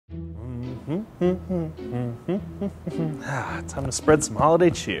Time to spread some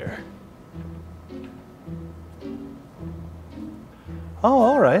holiday cheer. Oh,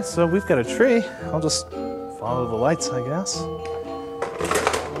 all right, so we've got a tree. I'll just follow the lights, I guess.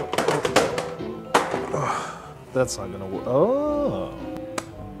 Oh, that's not gonna work. Oh.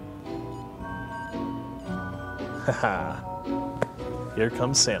 Haha. Here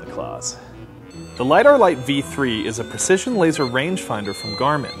comes Santa Claus. The Lidar Light V3 is a precision laser rangefinder from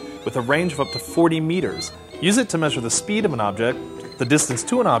Garmin with a range of up to 40 meters. Use it to measure the speed of an object, the distance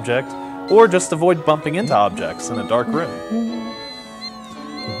to an object, or just avoid bumping into objects in a dark room.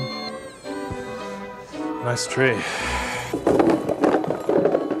 Nice tree.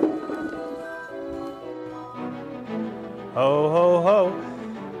 Ho, ho, ho.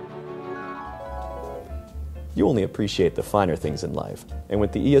 You only appreciate the finer things in life, and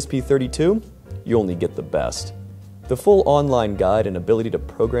with the ESP32, you only get the best. The full online guide and ability to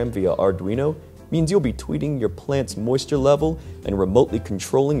program via Arduino means you'll be tweeting your plant's moisture level and remotely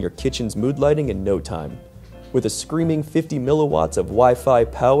controlling your kitchen's mood lighting in no time. With a screaming 50 milliwatts of Wi-Fi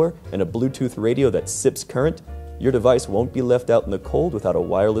power and a Bluetooth radio that sips current, your device won't be left out in the cold without a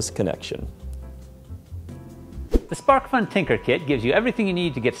wireless connection. The SparkFun Tinker Kit gives you everything you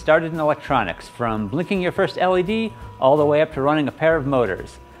need to get started in electronics, from blinking your first LED all the way up to running a pair of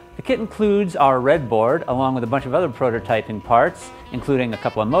motors. The kit includes our red board, along with a bunch of other prototyping parts, including a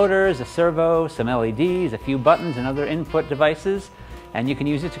couple of motors, a servo, some LEDs, a few buttons and other input devices, and you can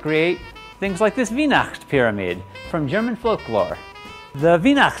use it to create things like this Weihnacht pyramid from German folklore. The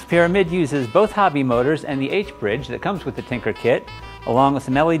Weihnacht pyramid uses both hobby motors and the H-bridge that comes with the Tinker Kit, along with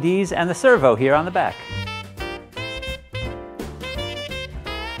some LEDs and the servo here on the back.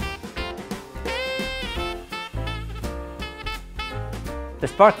 The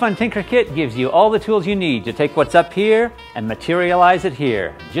SparkFun Tinker Kit gives you all the tools you need to take what's up here and materialize it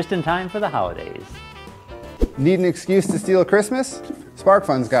here, just in time for the holidays. Need an excuse to steal Christmas?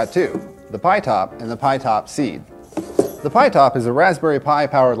 SparkFun's got two, the Pi-Top and the Pi-Top Seed. The Pi-Top is a Raspberry Pi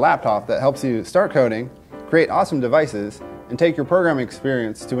powered laptop that helps you start coding, create awesome devices, and take your programming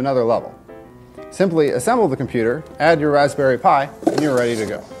experience to another level. Simply assemble the computer, add your Raspberry Pi, and you're ready to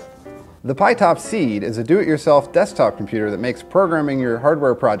go. The Pi-Top Seed is a do-it-yourself desktop computer that makes programming your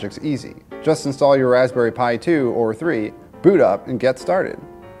hardware projects easy. Just install your Raspberry Pi 2 or 3, boot up, and get started.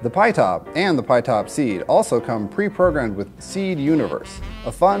 The Pi-Top and the Pi-Top Seed also come pre-programmed with Seed Universe,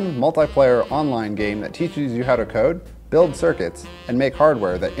 a fun, multiplayer online game that teaches you how to code, build circuits, and make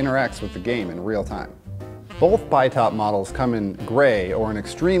hardware that interacts with the game in real time. Both Pi-Top models come in gray or an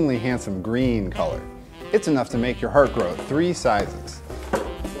extremely handsome green color. It's enough to make your heart grow 3 sizes.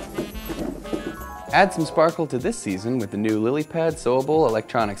 Add some sparkle to this season with the new LilyPad Sewable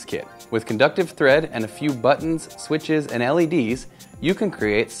Electronics Kit. With conductive thread and a few buttons, switches, and LEDs, you can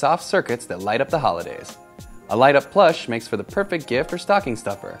create soft circuits that light up the holidays. A light-up plush makes for the perfect gift or stocking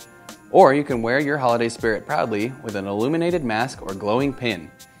stuffer. Or you can wear your holiday spirit proudly with an illuminated mask or glowing pin.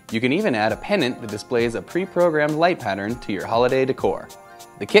 You can even add a pennant that displays a pre-programmed light pattern to your holiday decor.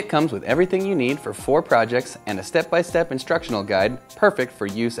 The kit comes with everything you need for 4 projects and a step-by-step instructional guide, perfect for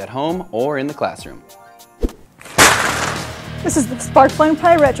use at home or in the classroom. This is the SparkFun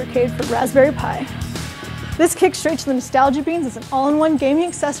Pi Retrocade for Raspberry Pi. This kicks straight to the nostalgia beans as an all-in-one gaming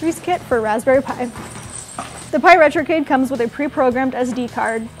accessories kit for Raspberry Pi. The Pi Retrocade comes with a pre-programmed SD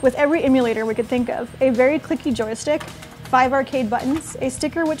card with every emulator we could think of, a very clicky joystick, 5 arcade buttons, a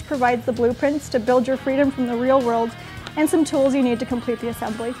sticker which provides the blueprints to build your freedom from the real world, and some tools you need to complete the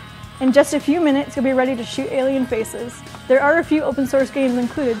assembly. In just a few minutes, you'll be ready to shoot alien faces. There are a few open source games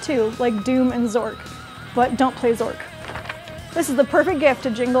included too, like Doom and Zork, but don't play Zork. This is the perfect gift to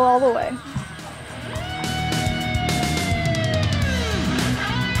jingle all the way.